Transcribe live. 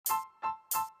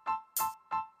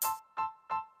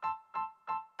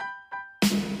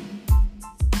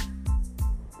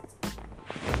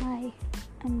Hi,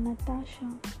 I'm Natasha,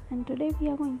 and today we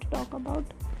are going to talk about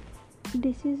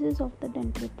diseases of the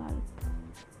dental pulp.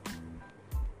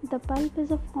 The pulp is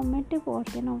a formative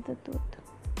organ of the tooth.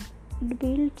 It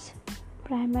builds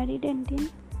primary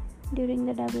dentin during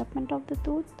the development of the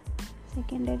tooth,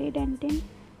 secondary dentin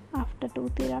after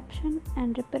tooth eruption,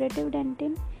 and reparative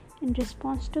dentin in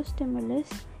response to stimulus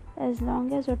as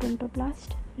long as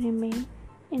odontoblast remain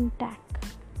intact.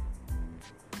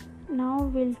 Now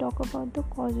we'll talk about the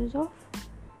causes of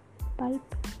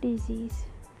pulp disease.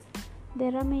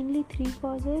 There are mainly three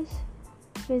causes: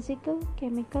 physical,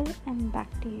 chemical, and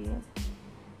bacterial.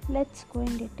 Let's go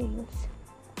in details.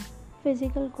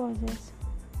 Physical causes.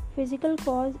 Physical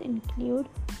cause include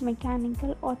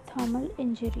mechanical or thermal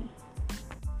injury.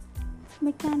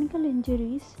 Mechanical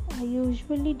injuries are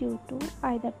usually due to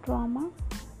either trauma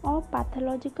or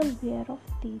pathological wear of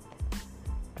teeth.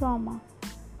 Trauma.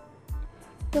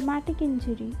 Traumatic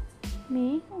injury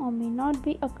may or may not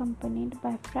be accompanied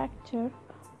by fracture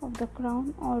of the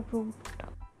crown or root.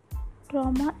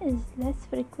 Trauma is less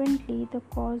frequently the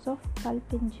cause of pulp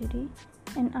injury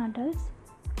in adults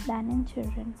than in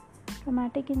children.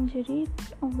 Traumatic injury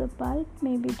of the pulp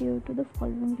may be due to the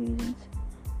following reasons.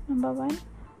 Number 1.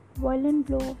 Violent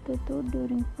blow of the tooth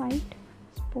during fight,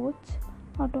 sports,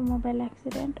 automobile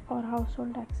accident or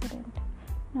household accident.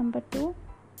 Number 2.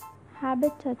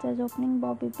 Habits such as opening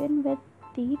bobby pin with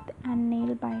teeth and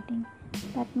nail biting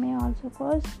that may also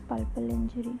cause pulpal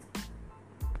injury.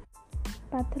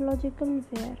 Pathological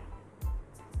wear.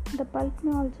 The pulp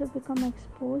may also become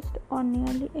exposed or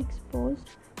nearly exposed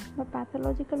by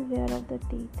pathological wear of the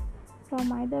teeth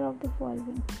from either of the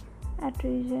following: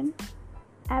 adhesion,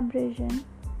 abrasion,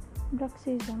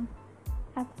 bruxism,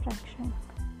 abstraction.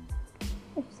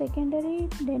 If secondary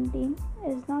dentin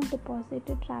is not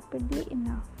deposited rapidly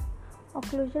enough,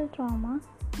 occlusal trauma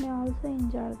may also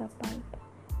injure the pulp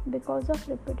because of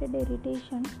repeated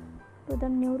irritation to the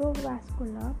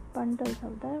neurovascular bundles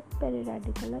of the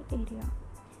periradicular area.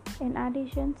 In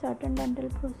addition, certain dental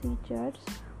procedures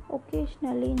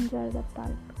occasionally injure the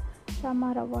pulp. Some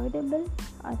are avoidable,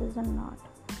 others are not.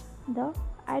 The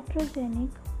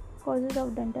iatrogenic causes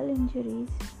of dental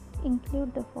injuries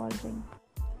include the following.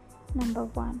 Number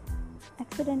 1.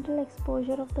 Accidental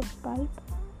exposure of the pulp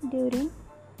during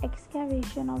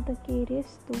excavation of the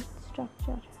carious tooth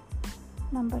structure.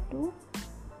 Number 2.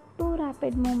 Too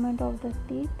rapid movement of the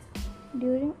teeth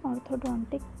during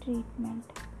orthodontic treatment.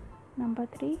 Number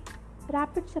 3.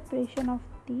 Rapid separation of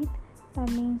teeth by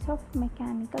means of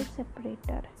mechanical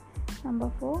separator.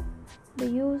 Number 4. The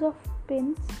use of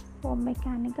pins for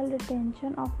mechanical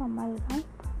retention of amalgam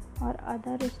or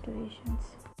other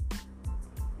restorations.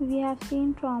 We have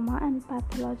seen trauma and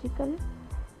pathological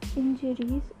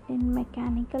injuries in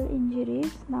mechanical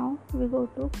injuries. Now we go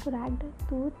to cracked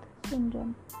tooth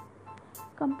syndrome.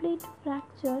 Complete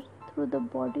fracture through the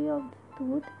body of the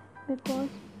tooth may cause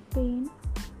pain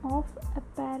of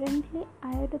apparently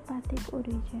idiopathic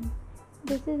origin.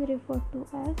 This is referred to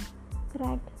as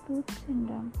cracked tooth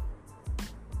syndrome.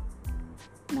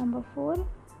 Number 4.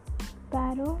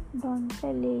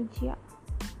 Parodontologia.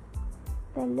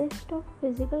 The list of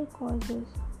physical causes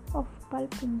of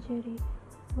pulp injury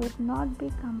would not be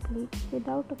complete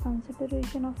without a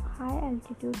consideration of high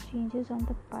altitude changes on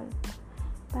the pulp.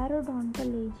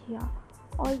 Parodontologia,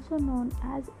 also known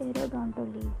as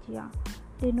aerodontologia,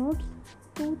 denotes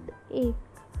toothache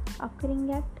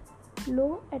occurring at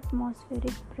low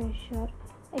atmospheric pressure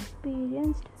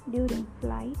experienced during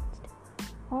flights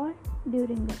or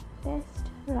during a test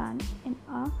run in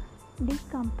a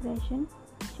decompression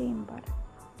chamber.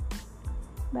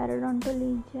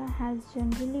 Parodontologia has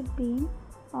generally been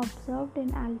observed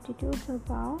in altitudes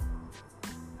above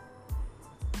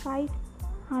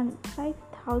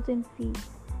 5,000 feet,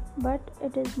 but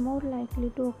it is more likely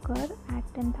to occur at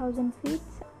 10,000 feet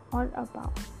or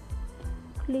above.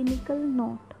 Clinical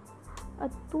note: a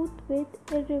tooth with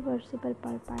irreversible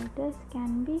pulpitis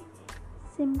can be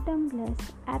symptomless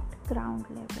at ground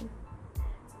level,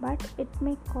 but it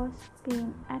may cause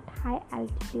pain at high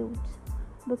altitudes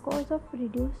because of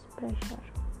reduced pressure.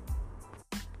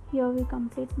 Here we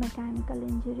complete mechanical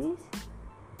injuries,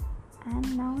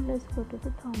 and now let's go to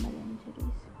the thermal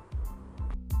injuries.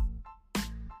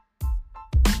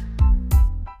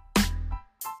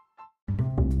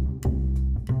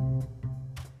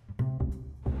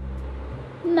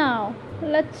 Now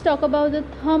let's talk about the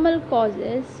thermal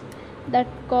causes that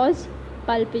cause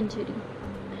pulp injury.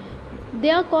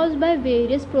 They are caused by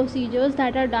various procedures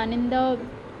that are done in the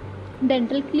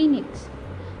dental clinics.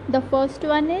 The first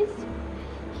one is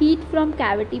heat from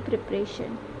cavity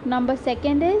preparation. Number 2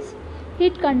 is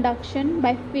heat conduction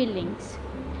by fillings.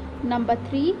 Number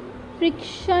 3,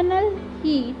 frictional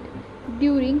heat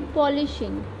during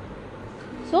polishing.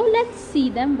 So let's see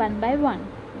them one by one.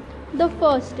 The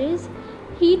first is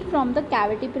heat from the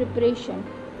cavity preparation.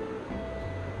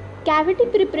 Cavity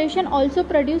preparation also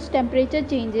produces temperature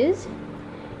changes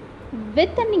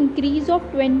with an increase of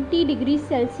 20 degrees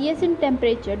Celsius in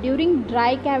temperature during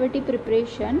dry cavity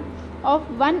preparation of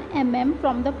 1 mm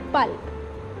from the pulp,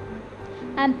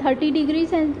 and 30 degrees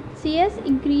Celsius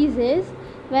increases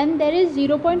when there is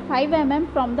 0.5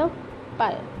 mm from the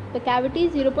pulp. The cavity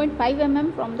is 0.5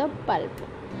 mm from the pulp.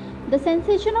 The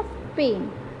sensation of pain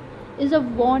is a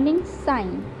warning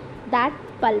sign that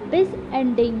pulp is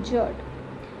endangered.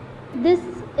 This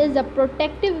is a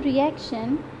protective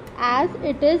reaction as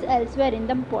it is elsewhere in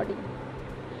the body.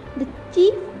 The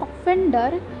chief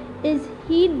offender is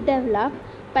heat developed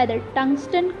by the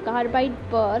tungsten carbide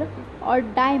burr or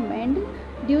diamond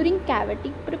during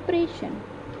cavity preparation.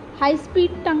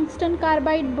 High-speed tungsten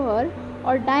carbide burr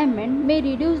or diamond may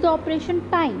reduce the operation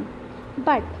time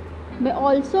but may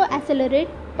also accelerate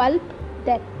pulp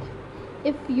death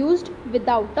if used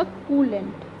without a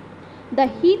coolant. The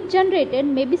heat generated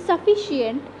may be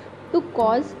sufficient to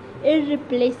cause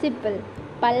irreplaceable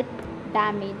pulp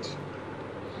damage.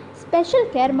 Special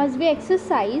care must be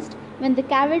exercised when the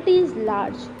cavity is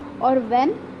large or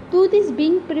when tooth is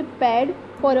being prepared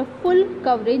for a full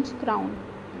coverage crown,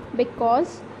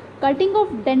 because cutting of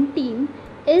dentine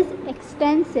is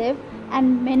extensive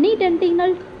and many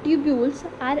dentinal tubules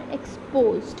are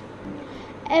exposed.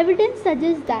 Evidence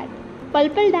suggests that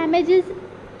pulpal damage is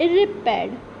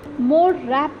repaired more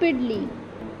rapidly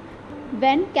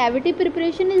when cavity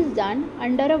preparation is done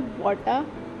under a water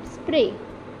spray.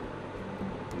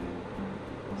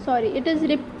 It is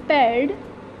repaired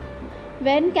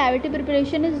when cavity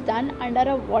preparation is done under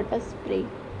a water spray.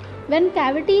 When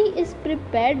cavity is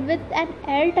prepared with an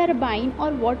air turbine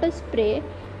or water spray,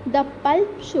 the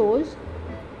pulp shows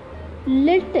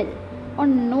little or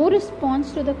no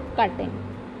response to the cutting.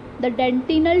 The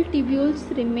dentinal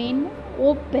tubules remain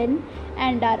open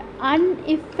and are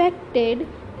unaffected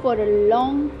for a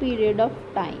long period of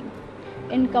time.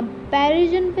 In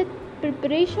comparison with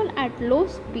preparation at low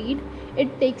speed,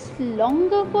 it takes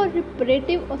longer for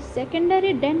reparative or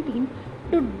secondary dentine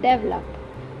to develop,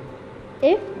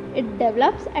 if it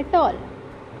develops at all.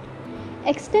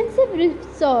 Extensive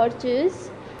researches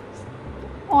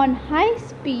on high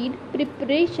speed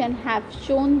preparation have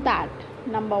shown that: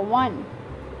 number 1,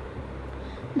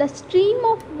 the stream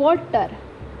of water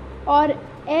or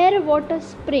air water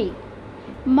spray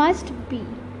must be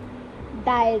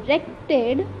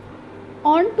directed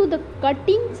onto the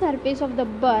cutting surface of the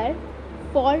burr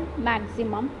for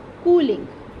maximum cooling.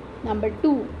 Number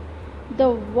 2, the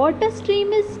water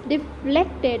stream is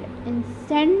deflected in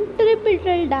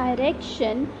centripetal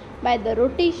direction by the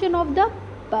rotation of the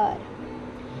burr.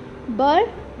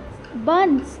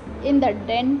 Burns in the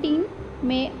dentine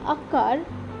may occur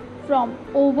from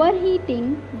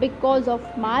overheating because of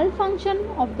malfunction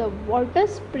of the water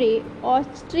spray or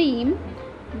stream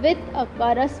with a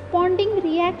corresponding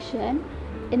reaction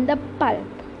in the pulp.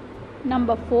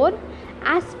 Number 4,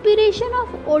 aspiration of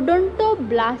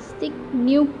odontoblastic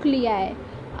nuclei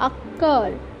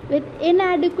occur with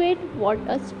inadequate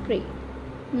water spray.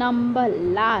 Number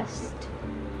last,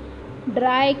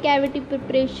 dry cavity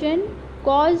preparation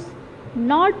cause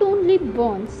not only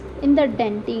burns in the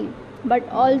dentine but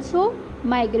also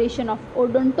migration of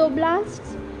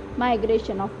odontoblasts,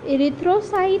 migration of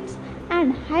erythrocytes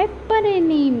and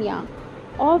hyperanemia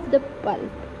of the pulp.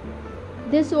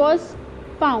 This was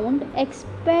found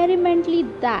experimentally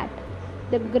that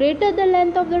the greater the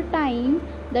length of the time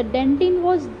the dentine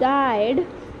was dyed,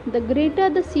 the greater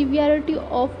the severity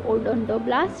of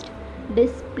odontoblast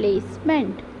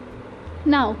displacement.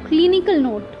 Now, clinical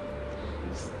note: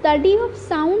 study of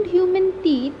sound human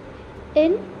teeth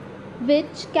in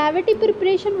which cavity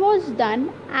preparation was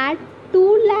done at 2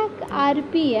 lakh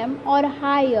rpm or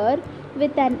higher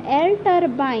with an air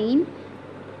turbine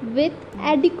with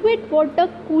adequate water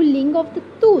cooling of the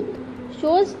tooth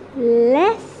shows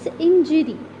less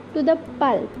injury to the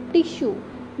pulp tissue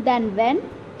than when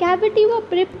cavity were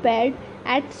prepared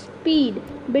at speed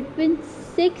between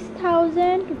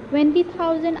 6000 to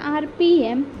 20,000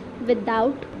 rpm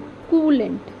without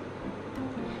coolant.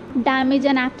 Damage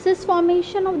and abscess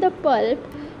formation of the pulp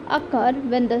occur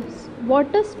when the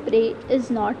water spray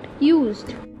is not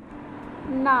used.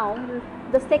 Now,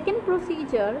 the second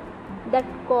procedure that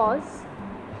cause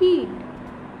heat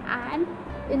and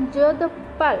injure the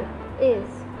pulp is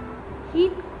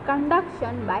heat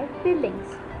conduction by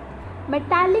fillings.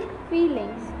 Metallic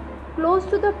fillings close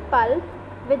to the pulp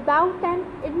without an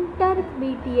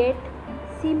intermediate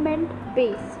cement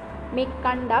base may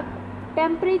conduct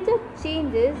temperature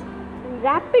changes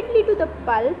rapidly to the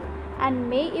pulp and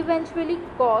may eventually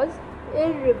cause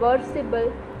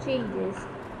irreversible changes.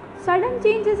 Sudden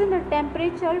changes in the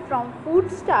temperature from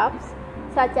foodstuffs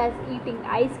such as eating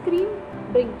ice cream,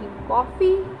 drinking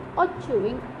coffee, or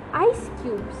chewing ice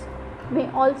cubes may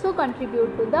also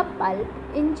contribute to the pulp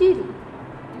injury.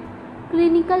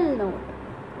 Clinical note: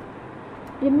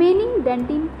 remaining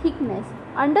dentine thickness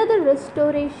under the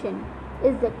restoration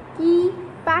is the key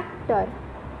factor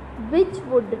which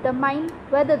would determine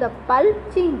whether the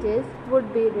pulp changes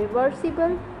would be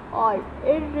reversible or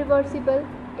irreversible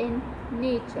in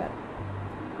nature.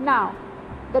 Now,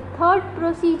 the third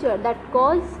procedure that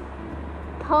causes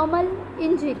thermal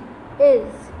injury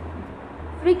is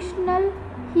frictional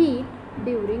heat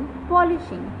during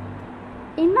polishing.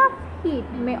 Enough heat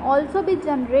may also be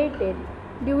generated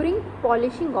during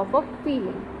polishing of a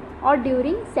filling or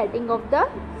during setting of the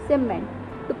cement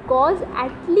to cause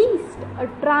at least a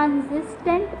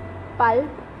transient pulp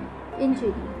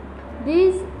injury.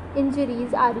 These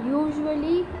injuries are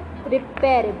usually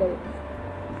repairable.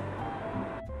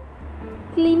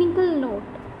 Clinical note: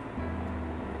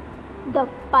 the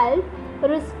pulp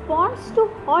responds to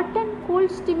hot and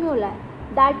cold stimuli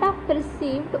that are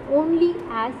perceived only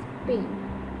as pain.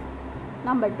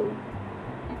 Number 2.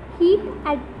 Heat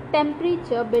at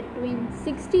temperature between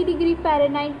 60 degree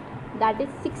Fahrenheit, that is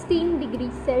 16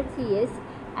 degrees Celsius,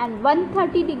 and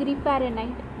 130 degree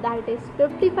Fahrenheit, that is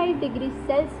 55 degrees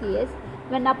Celsius,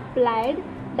 when applied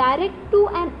direct to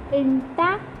an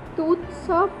intact tooth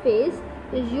surface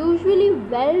is usually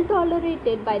well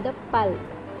tolerated by the pulp,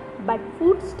 but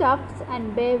foodstuffs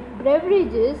and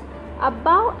beverages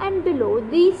above and below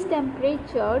these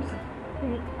temperatures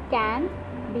can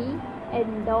be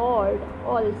endured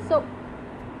also.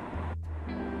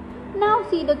 Now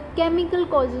see the chemical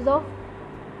causes of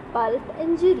pulp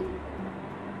injury.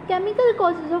 Chemical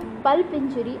causes of pulp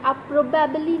injury are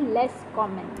probably less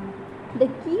common. The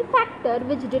key factor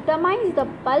which determines the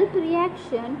pulp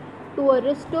reaction to a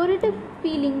restorative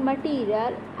feeling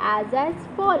material as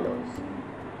follows.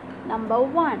 Number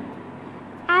 1.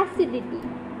 Acidity,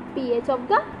 pH of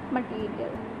the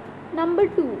material. Number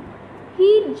 2.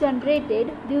 Heat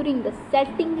generated during the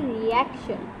setting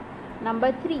reaction.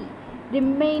 Number 3.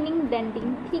 Remaining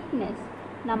dentine thickness.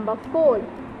 Number 4.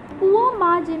 Poor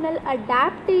marginal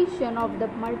adaptation of the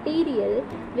material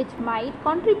which might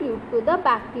contribute to the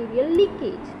bacterial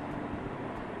leakage.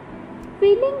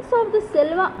 Fillings of the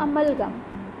silver amalgam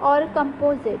or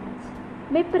composites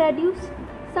may produce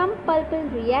some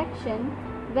pulpal reaction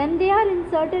when they are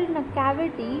inserted in a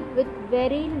cavity with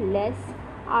very less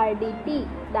RDT,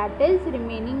 that is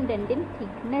remaining dentine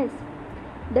thickness.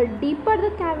 The deeper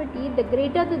the cavity, the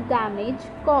greater the damage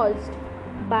caused,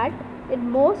 but in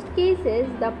most cases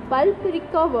the pulp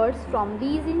recovers from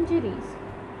these injuries.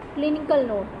 Clinical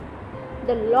note: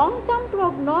 the long-term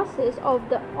prognosis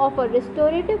of a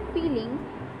restorative feeling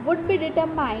would be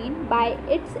determined by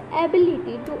its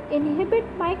ability to inhibit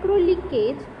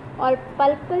microleakage or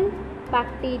pulpal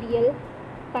bacterial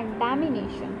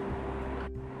contamination.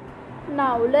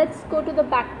 Now let's go to the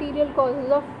bacterial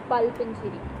causes of pulp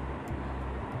injury.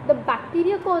 The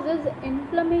bacteria causes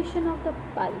inflammation of the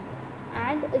pulp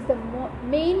and is the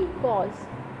main cause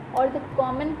or the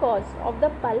common cause of the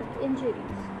pulp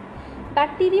injuries.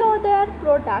 Bacteria or their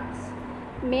products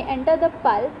may enter the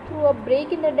pulp through a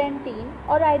break in the dentine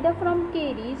or either from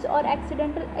caries or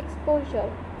accidental exposure,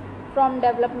 from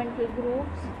developmental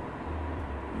grooves,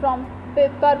 from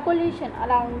percolation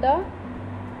around the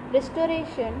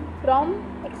restoration, from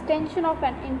extension of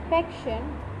an infection,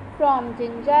 from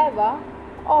gingiva,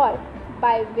 or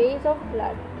by ways of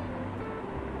blood.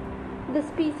 The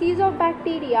species of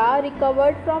bacteria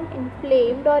recovered from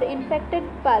inflamed or infected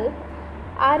pulp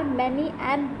are many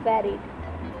and varied.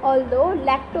 Although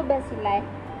lactobacilli,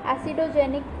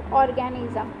 acidogenic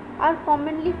organisms, are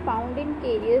commonly found in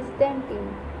carious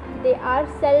dentine, they are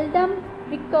seldom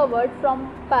recovered from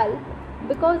pulp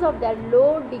because of their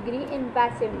low degree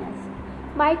invasiveness.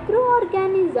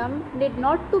 Microorganisms need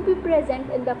not to be present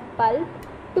in the pulp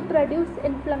to produce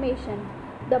inflammation.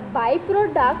 The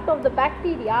byproduct of the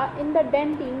bacteria in the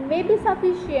dentine may be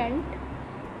sufficient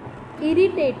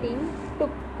irritating to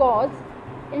cause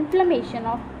inflammation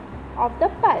of the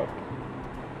pulp.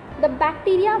 The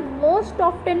bacteria most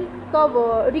often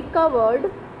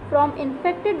recovered from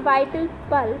infected vital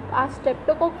pulp are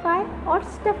streptococci or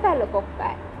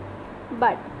staphylococci,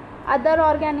 but other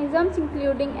organisms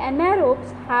including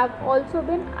anaerobes have also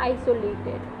been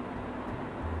isolated.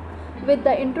 With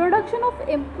the introduction of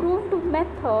improved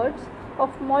methods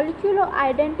of molecular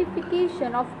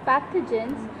identification of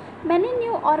pathogens, Many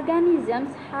new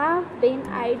organisms have been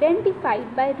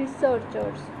identified by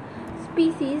researchers.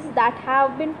 Species that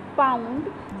have been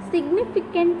found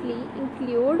significantly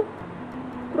include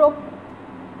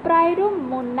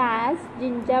Propyromonas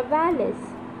gingivalis,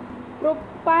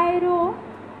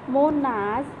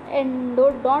 Propyromonas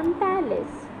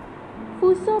endodontalis,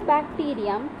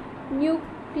 Fusobacterium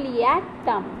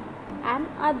nucleatum, and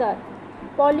other.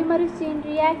 Polymerase chain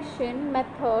reaction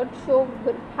methods show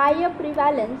higher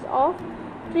prevalence of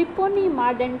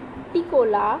Treponema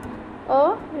denticola,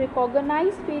 a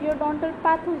recognized periodontal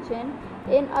pathogen,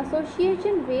 in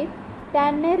association with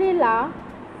Tannarella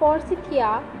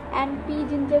forsythia and P.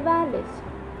 gingivalis.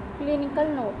 Clinical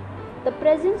note: the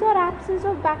presence or absence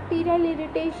of bacterial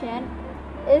irritation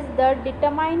is the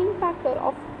determining factor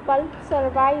of pulp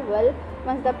survival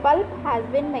once the pulp has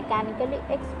been mechanically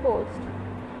exposed.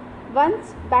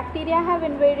 Once bacteria have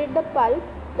invaded the pulp,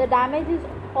 the damage is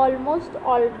almost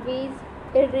always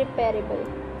irreparable.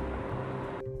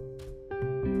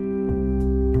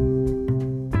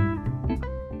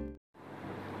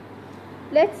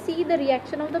 Let's see the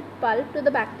reaction of the pulp to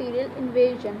the bacterial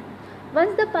invasion.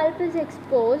 Once the pulp is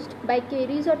exposed by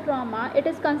caries or trauma, it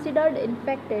is considered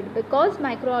infected because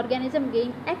microorganisms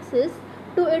gain access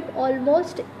to it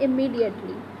almost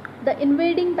immediately. The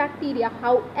invading bacteria,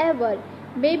 however,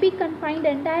 may be confined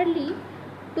entirely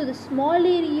to the small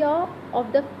area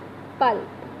of the pulp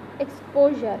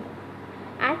exposure.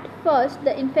 At first,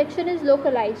 the infection is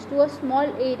localized to a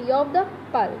small area of the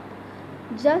pulp.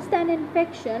 Just an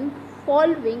infection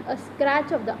following a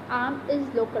scratch of the arm is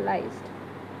localized.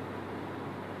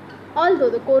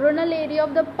 Although the coronal area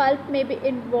of the pulp may be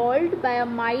involved by a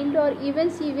mild or even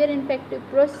severe infective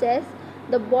process,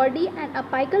 the body and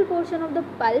apical portion of the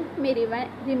pulp may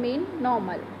remain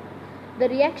normal. The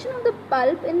reaction of the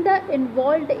pulp in the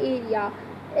involved area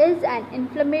is an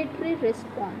inflammatory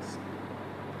response.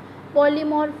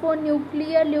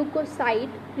 Polymorphonuclear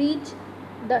leukocytes reach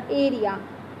the area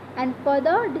and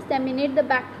further disseminate the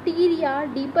bacteria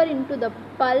deeper into the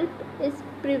pulp is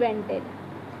prevented.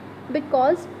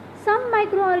 Because some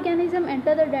microorganisms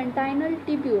enter the dentinal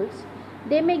tubules,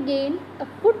 they may gain a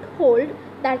foothold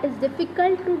that is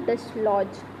difficult to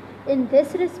dislodge. In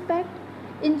this respect,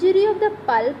 injury of the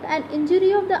pulp and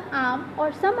injury of the arm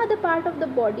or some other part of the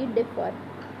body differ.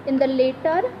 In the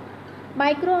latter,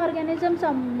 microorganisms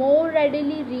are more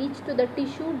readily reached to the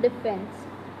tissue defense.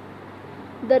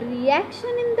 The reaction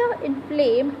in the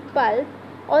inflamed pulp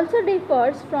also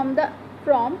differs from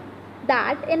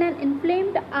that in an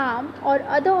inflamed arm or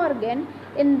other organ,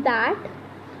 in that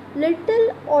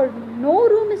little or no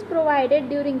room is provided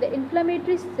during the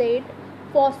inflammatory state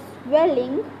for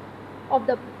swelling of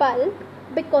the pulp,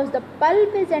 because the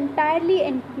pulp is entirely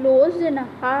enclosed in a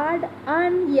hard,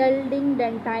 unyielding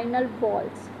dentinal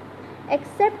walls,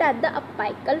 except at the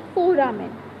apical foramen.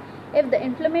 If the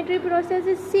inflammatory process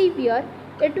is severe,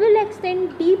 it will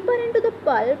extend deeper into the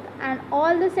pulp and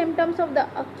all the symptoms of the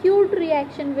acute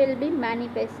reaction will be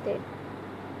manifested.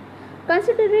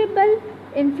 Considerable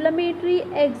inflammatory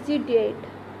exudate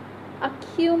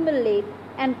accumulate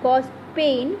and cause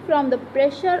pain from the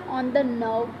pressure on the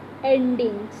nerve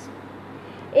endings.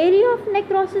 Area of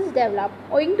necrosis develop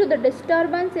owing to the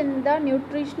disturbance in the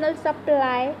nutritional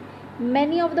supply.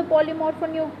 Many of the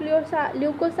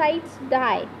polymorpholeukocytes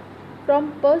die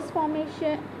from pus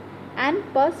formation and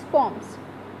pus forms.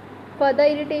 Further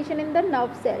irritation in the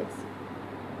nerve cells.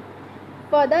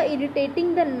 Further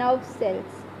irritating the nerve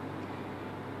cells.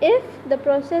 If the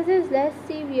process is less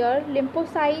severe,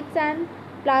 lymphocytes and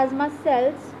plasma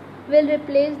cells will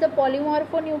replace the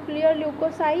polymorphonuclear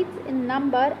leukocytes in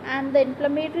number, and the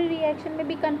inflammatory reaction may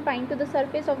be confined to the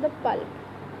surface of the pulp.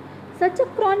 Such a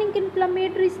chronic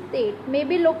inflammatory state may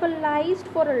be localized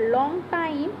for a long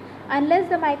time unless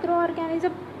the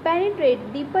microorganism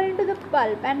penetrate deeper into the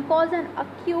pulp and cause an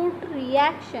acute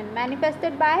reaction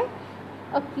manifested by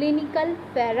a clinical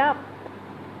flare-up.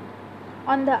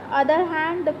 On the other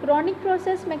hand, the chronic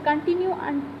process may continue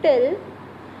until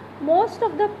most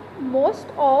of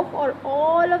or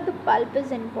all of the pulp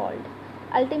is involved,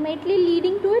 ultimately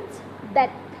leading to its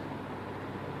death.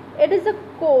 In the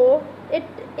course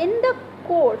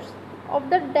of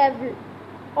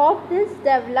this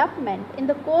development,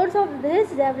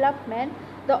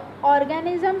 the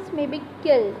organisms may be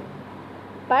killed,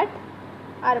 but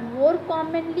are more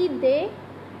commonly they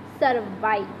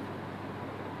survive.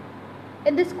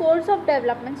 In the course of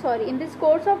development,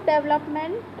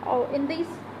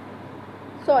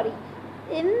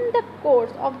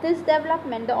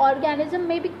 the organism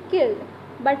may be killed,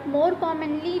 but more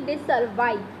commonly they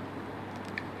survive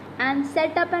and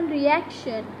set up a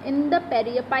reaction in the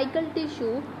periapical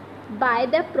tissue by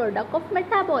the product of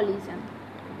metabolism.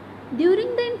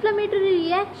 During the inflammatory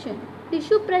reaction,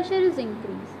 tissue pressure is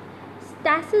increased.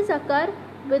 Stasis occur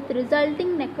with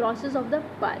resulting necrosis of the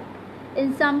pulp.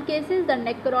 In some cases, the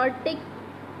necrotic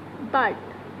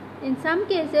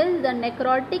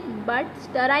but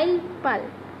sterile pulp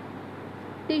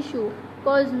tissue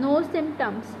cause no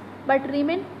symptoms but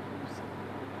remain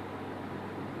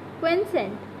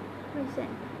quiescent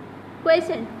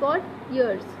for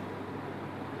years.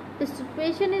 The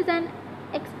situation is an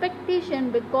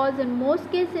expectation because in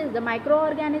most cases the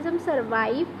microorganisms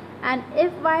survive and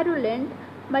if virulent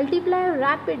multiply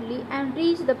rapidly and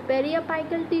reach the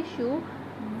periapical tissue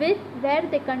where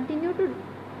they continue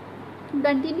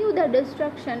the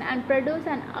destruction and produce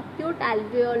an acute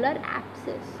alveolar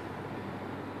abscess.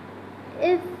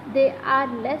 If they are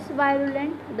less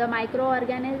virulent, the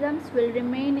microorganisms will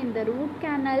remain in the root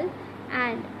canal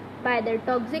and by the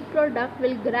toxic product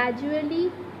will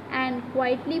gradually and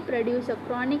quietly produce a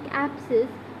chronic abscess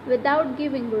without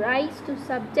giving rise to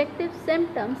subjective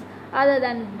symptoms other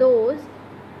than those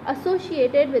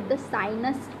associated with the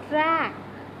sinus tract.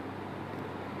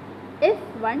 If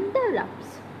one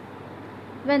develops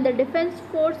when the defense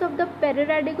force of the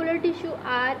periradicular tissue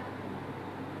are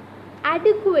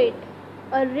adequate,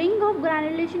 a ring of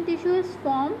granulation tissue is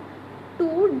formed to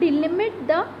delimit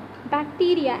the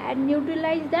bacteria and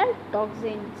neutralize their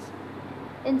toxins.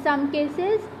 In some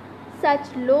cases,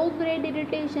 such low-grade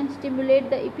irritation stimulates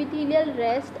the epithelial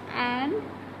rest and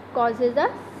causes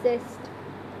a cyst.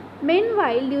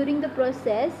 Meanwhile, during the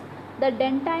process, the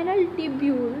dentinal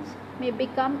tubules may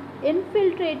become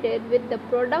infiltrated with the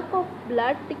product of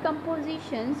blood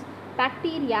decompositions,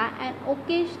 bacteria, and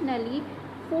occasionally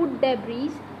food debris,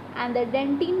 and the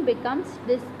dentine becomes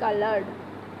discolored.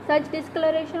 Such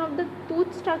discoloration of the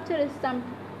tooth structure is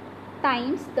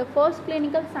sometimes the first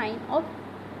clinical sign of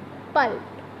pulp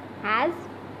has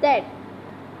dead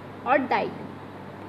or died.